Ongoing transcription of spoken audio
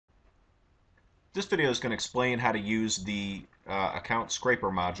This video is going to explain how to use the account scraper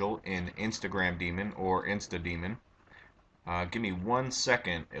module in InstaDemon or InstaDemon. Give me 1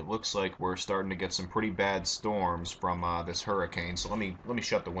 second. It looks like we're starting to get some pretty bad storms from this hurricane. So let me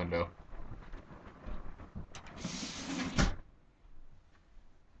shut the window.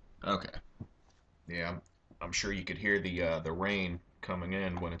 Okay. Yeah, I'm sure you could hear the rain coming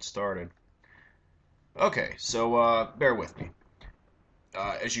in when it started. Okay, so bear with me.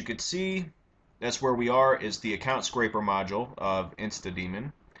 As you can see, that's where we are. Is the account scraper module of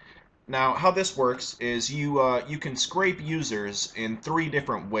InstaDemon. Now, how this works is you can scrape users in three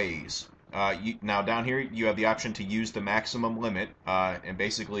different ways. Now down here you have the option to use the maximum limit, and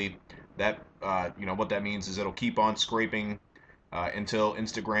basically that what that means is it'll keep on scraping until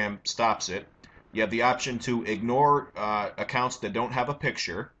Instagram stops it. You have the option to ignore accounts that don't have a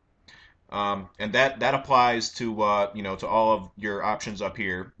picture, and that applies to to all of your options up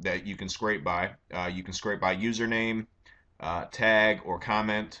here that you can scrape by. You can scrape by username, tag, or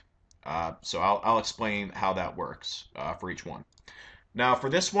comment. So I'll explain how that works for each one. Now for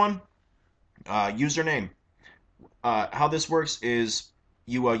this one, username. How this works is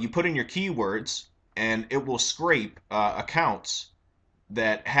you put in your keywords and it will scrape accounts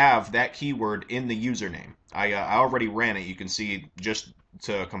that have that keyword in the username. I already ran it. You can see just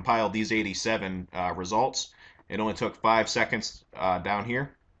to compile these 87 results. It only took 5 seconds down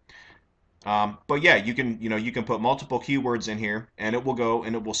here. But yeah, you can put multiple keywords in here, and it will go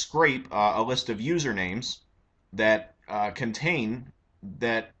and it will scrape a list of usernames that contain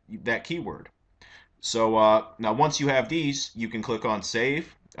that keyword. So now once you have these, you can click on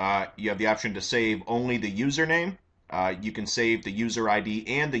save. You have the option to save only the username. You can save the user ID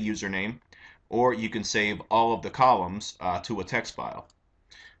and the username, or you can save all of the columns to a text file.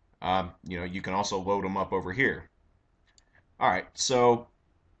 You can also load them up over here. All right, so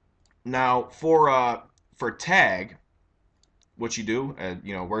now for tag, what you do,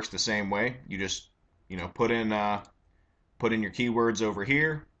 works the same way. You just put in your keywords over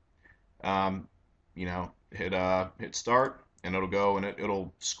here. Hit start, and it'll go and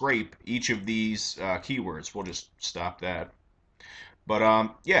it'll scrape each of these keywords. We'll just stop that. But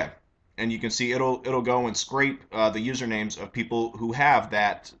yeah, and you can see it'll go and scrape the usernames of people who have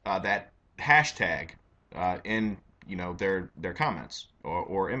that hashtag in their comments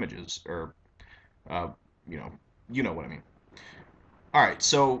or images or uh, you know what I mean. All right,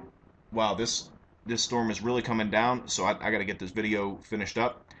 so wow, this storm is really coming down, so I got to get this video finished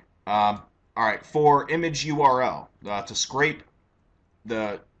up. All right, for image URL to scrape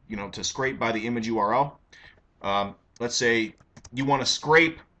to scrape by the image URL. Let's say you want to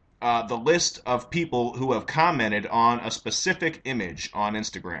scrape the list of people who have commented on a specific image on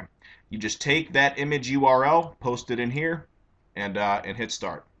Instagram. You just take that image URL, post it in here, and hit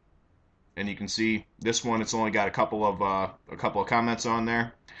start. And you can see this one. It's only got a couple of comments on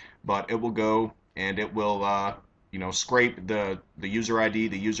there, but it will go and it will scrape the user ID,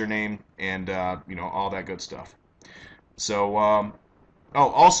 the username, and all that good stuff. So oh,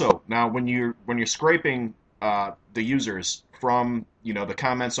 also now when you're scraping the users from the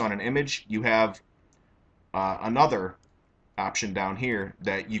comments on an image, you have another option down here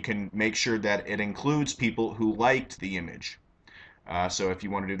that you can make sure that it includes people who liked the image. So if you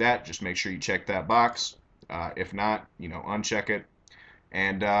want to do that, just make sure you check that box. If not, uncheck it.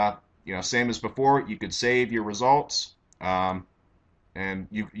 And same as before, you could save your results. And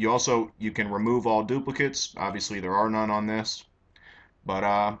you can remove all duplicates. Obviously, there are none on this.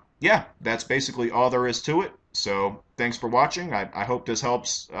 But yeah, that's basically all there is to it. So thanks for watching. I hope this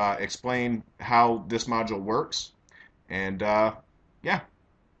helps explain how this module works. And yeah,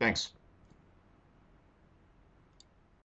 thanks.